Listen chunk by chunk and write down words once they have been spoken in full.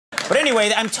But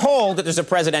anyway, I'm told that there's a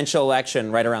presidential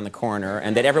election right around the corner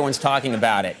and that everyone's talking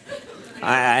about it.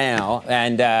 I know.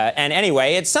 And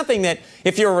anyway, it's something that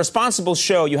if you're a responsible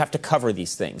show, you have to cover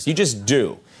these things. You just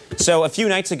do. So a few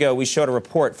nights ago, we showed a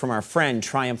report from our friend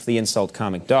Triumph the Insult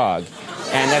Comic Dog.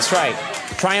 And that's right.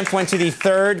 Triumph went to the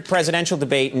third presidential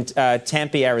debate in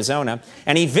Tempe, Arizona,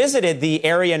 and he visited the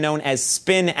area known as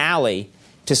Spin Alley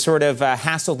to sort of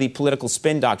hassle the political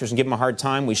spin doctors and give them a hard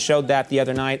time. We showed that the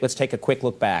other night. Let's take a quick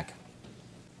look back.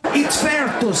 It's fair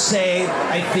to say,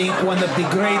 I think, one of the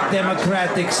great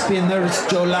Democratic spinners,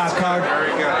 Joe Lockhart.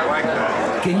 Very good, I like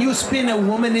that. Can you spin a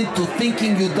woman into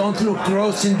thinking you don't look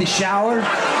gross in the shower?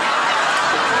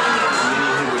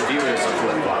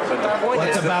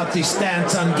 What about the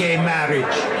stance on gay marriage?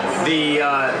 The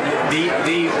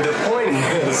point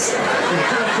is...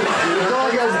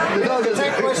 The dog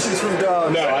take questions from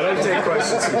dogs. No, I don't take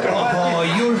questions from dogs. Oh,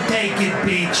 you'll take it,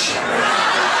 Peach.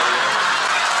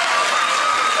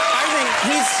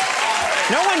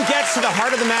 No one gets to the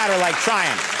heart of the matter like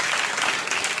Triumph.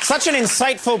 Such an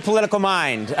insightful political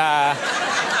mind.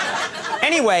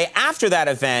 Anyway, after that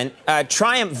event,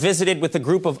 Triumph visited with a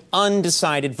group of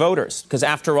undecided voters. Because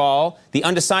after all, the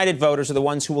undecided voters are the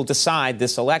ones who will decide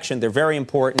this election. They're very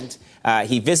important.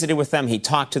 He visited with them. He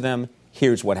talked to them.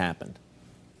 Here's what happened.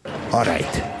 All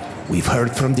right. We've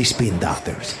heard from the spin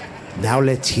doctors. Now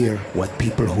let's hear what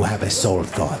people who have a soul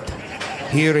thought.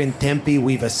 Here in Tempe,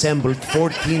 we've assembled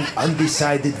 14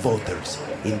 undecided voters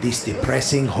in this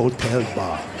depressing hotel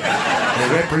bar. A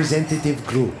representative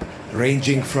group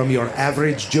ranging from your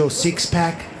average Joe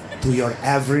 6-pack to your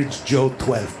average Joe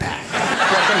 12-pack.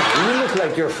 You look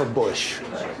like you're for Bush.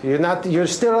 You're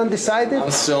still undecided?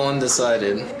 I'm still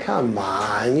undecided. Come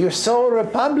on, you're so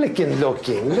Republican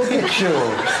looking. Look at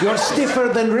you. You're stiffer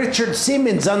than Richard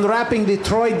Simmons unwrapping the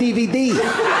Troy DVD.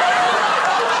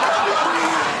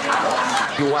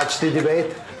 You watched the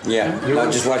debate? Yeah,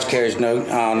 I just watched Kerry's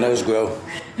nose grow.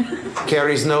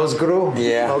 Kerry's nose grew?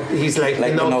 Yeah. Oh, he's like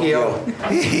Pinocchio.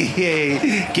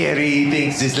 Kerry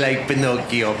thinks it's like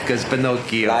Pinocchio because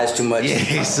Pinocchio lies too much.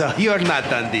 Yeah, so you're not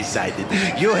undecided.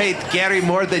 You hate Kerry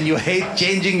more than you hate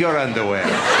changing your underwear.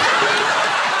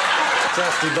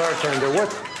 Trusty bartender,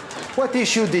 what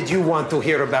issue did you want to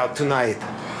hear about tonight,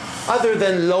 other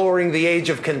than lowering the age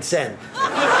of consent?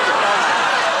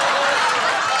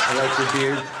 I like your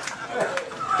beard.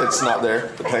 It's not there.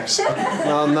 The pics.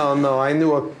 No. I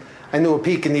knew a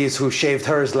Pekingese who shaved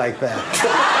hers like that.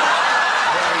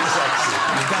 Very sexy.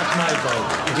 You got my vote.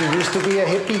 You used to be a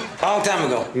hippie? Long time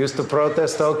ago. Used to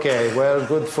protest? Okay, well,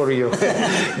 good for you.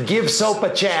 Give soap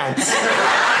a chance.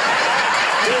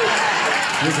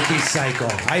 Look at this psycho.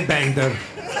 I banged her.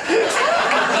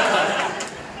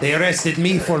 They arrested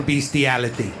me for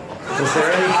bestiality. Was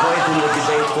there any point in the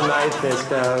debate tonight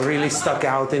that really stuck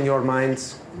out in your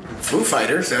minds? Foo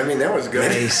Fighters. I mean, that was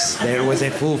good. Yes, there was a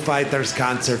Foo Fighters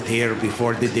concert here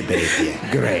before the debate.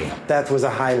 Yeah, great. That was a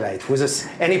highlight. Was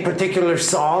any particular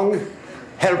song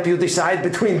help you decide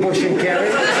between Bush and Kerry?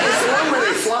 It's the one where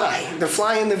they fly. The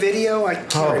fly in the video. I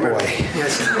can't remember. Boy.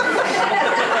 Yes.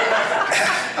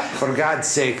 For God's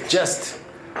sake, just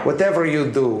whatever you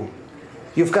do,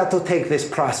 you've got to take this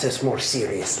process more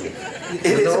seriously.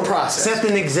 It is a process. Set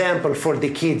an example for the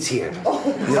kids here.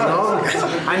 You know?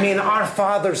 I mean, our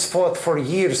fathers fought for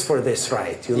years for this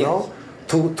right, you know?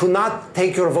 To not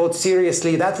take your vote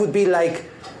seriously, that would be like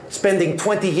spending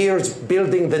 20 years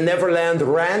building the Neverland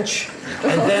Ranch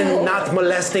and then not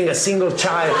molesting a single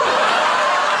child.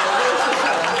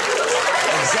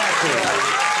 Exactly.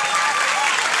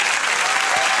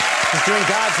 He's doing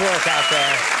God's work out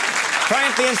there.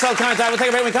 Triumph the Insult Comic Dog. We'll take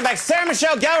a break when we come back. Sarah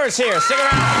Michelle Gellar's here. Stick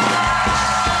around.